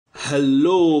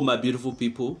Hello, my beautiful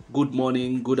people. Good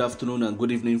morning, good afternoon, and good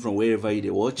evening from wherever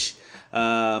you watch.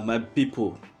 My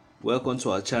people, welcome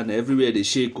to our channel. Everywhere they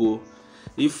shake.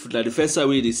 If like the first time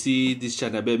they see this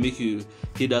channel, I make you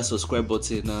hit that subscribe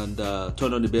button and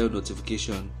turn on the bell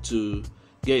notification to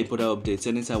get important updates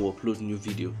anytime we upload new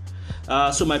video.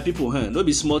 So my people, don't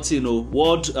be smart,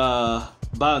 World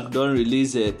Bank don't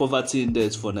release a poverty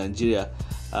index for Nigeria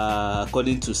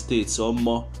according to states or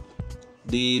more.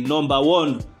 The number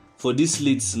one for this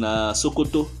list na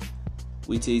Sokoto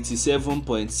with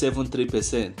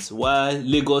 87.73%, while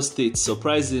Lagos State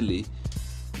surprisingly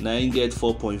na get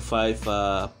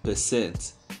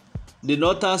 4.5%. The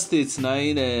northern states na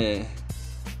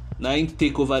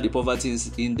take over the poverty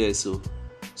index. So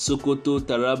Sokoto,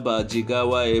 Taraba,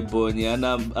 Jigawa, Ebonyi,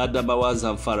 Adamawa,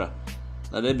 Zamfara.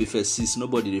 Na them be first six.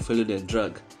 Nobody dey follow them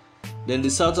drag. Then the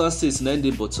southern states na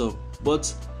dey bottom.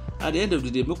 But at the end of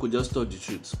the day, make we just talk the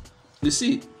truth. You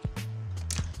see,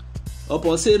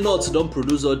 upon say North don't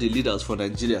produce all the leaders for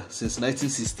Nigeria since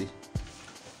 1960.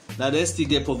 Now they still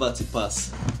get poverty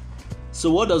pass.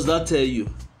 So what does that tell you?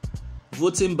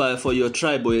 Voting for your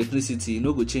tribe or ethnicity,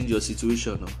 no go change your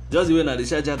situation. No. Just the way now they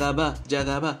say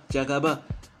Jagaba,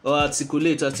 or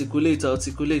articulate,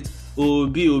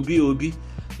 Obi.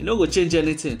 You no go change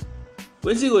anything.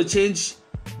 When you go change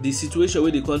the situation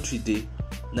where the country dey,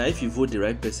 now if you vote the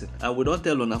right person, and we don't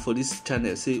tell on for this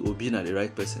channel say Obi na the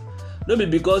right person. No be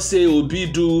because say Obi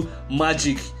do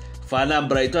magic for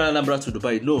Anambra, it turn Anambra to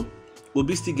Dubai. No,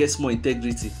 Obi still gets more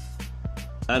integrity,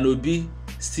 and Obi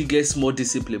still gets more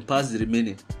discipline past the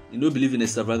remaining. You no believe in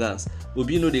extravagance.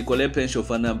 Obi know they collect pension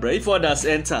for Anambra. If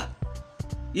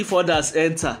others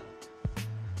enter,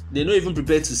 they no even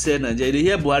prepare to sell Nigeria. They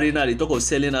hear Buhari now, they talk of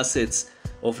selling assets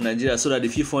of Nigeria so that they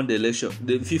fit fund the election,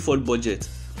 they fit fund budget.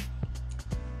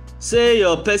 Say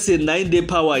your person 9-day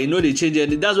power, you know they change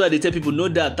anything. That's why they tell people no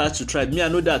they attached to tribe. Me, I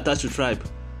know they attached to tribe.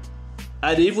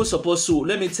 Are they even supposed to?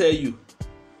 Let me tell you.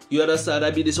 You understand?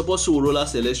 I mean, they supposed to roll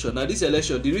last election. Now this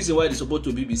election, the reason why they supposed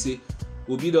to be say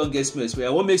Obi don't get me experience. I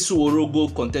won't make Suworo go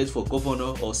contest for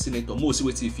governor or senator. More see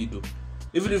what if you do.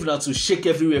 Even if not to shake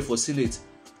everywhere for senate.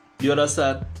 You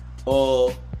understand?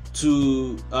 Or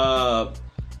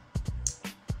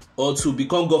to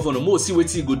become governor, more see what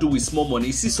he go do with small money.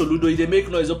 You see Soludo, they make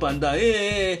noise up and down.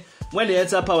 Hey. When they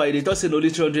enter power, they toss in only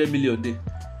 300 million day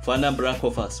for Anambra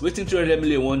coffers. Waiting 300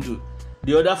 million won't do.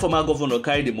 The other former governor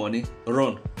carry the money,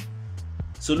 run.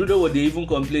 Soludo would they even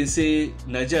complain, say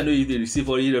Nigeria no even receive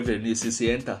all revenue since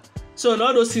he enter. So in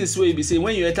all those things where you be say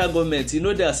when you enter government, you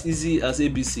know they're as easy as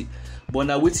ABC. But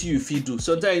now what you feel do?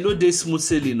 Sometimes you know they smooth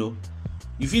sailing, no.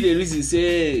 You feel the reason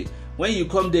say when you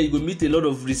come there, you go meet a lot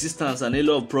of resistance and a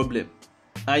lot of problem,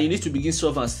 and you need to begin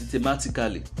solving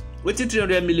systematically. What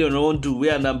 300 million won't do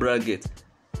where Anambra get.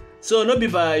 So not be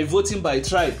by voting by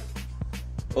tribe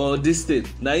or this state.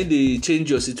 Now they change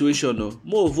your situation. No,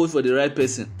 more vote for the right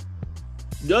person.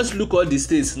 Just look all the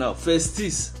states now. First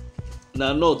is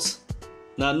na north,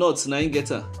 na in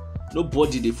getter.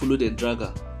 Nobody they follow the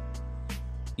dragger.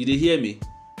 You dey hear me?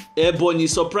 Ebonyi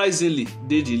surprisingly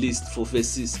did the list for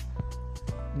first is.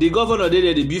 The governor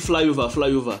did the big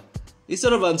flyover.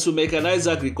 Instead of to mechanize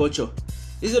agriculture,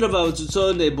 instead of to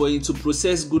turn Ebonyi to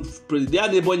process good, they are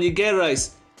Ebonyi get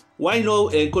rice. Why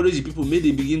not encourage the people make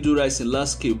they begin do rice in large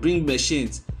scale? Bring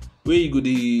machines where you go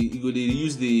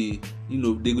use the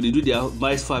they go do their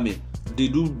rice farming. They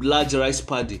do large rice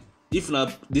paddy. If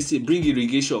not this bring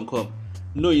irrigation come.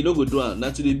 No, you no go do it.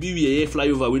 Now to the BWA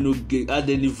flyover we no add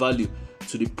any value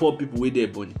to the poor people where they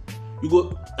Ebonyi. You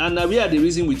go, and we are the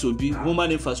reason with Obi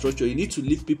human infrastructure. You need to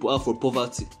lift people out from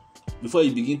poverty before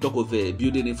you begin talk of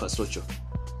building infrastructure.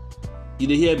 You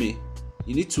dey hear me?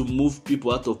 You need to move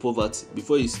people out of poverty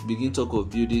before you begin talk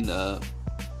of building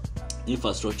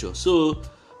infrastructure. So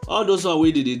all those one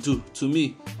way they do to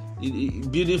me,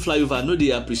 building flyover, no they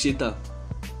appreciate that.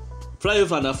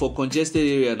 Flyover na for congested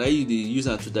area, now you dey use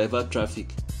am to divert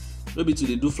traffic. No be to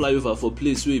dey do flyover for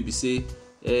place where you be say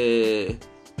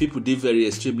people dey very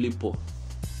extremely poor.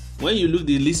 When you look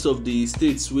the list of the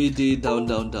states where they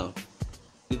down,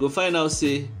 you go find out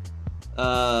say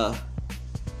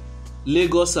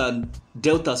Lagos and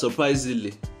Delta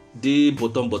surprisingly they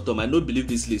bottom. I don't believe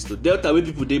this list. So Delta where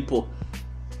people they poor.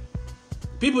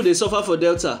 People they suffer for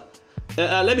Delta.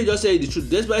 Let me just say the truth.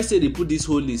 That's why I say they put this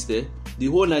whole list there. The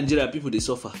whole Nigeria people they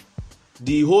suffer.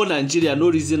 The whole Nigeria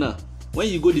no reason. When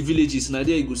you go the villages now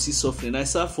there you go see suffering. I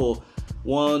saw for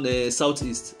one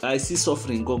southeast, I see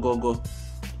suffering go.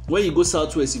 When you go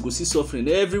southwest, you go see suffering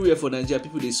everywhere for Nigeria.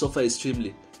 People they suffer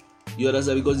extremely. You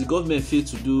understand? Because the government failed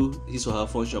to do his or her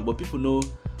function, but people no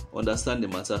understand the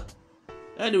matter.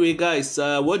 Anyway, guys,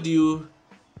 what do you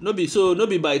no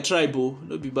be by tribe o,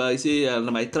 no be by say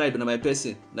na my tribe na my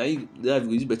person na him life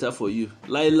go use better for you.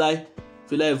 Lie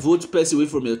if you like vote person away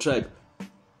from your tribe.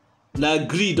 Na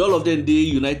greed, all of them dey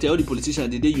united, all the politicians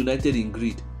dey united in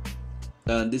greed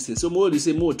and this thing. So more dey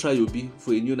say more try Obi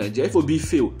for a new Nigeria. If Obi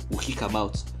fail, we kick am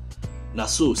out. Na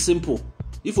so simple.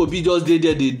 If Obi just dey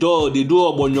there, they do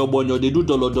ogbonyo, they do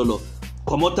dollar,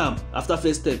 comot am after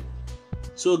first term.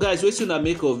 So guys, wetin una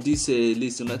make of this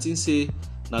list? Una think say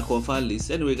na confirm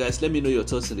list? Anyway guys, let me know your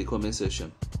thoughts in the comment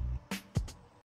section.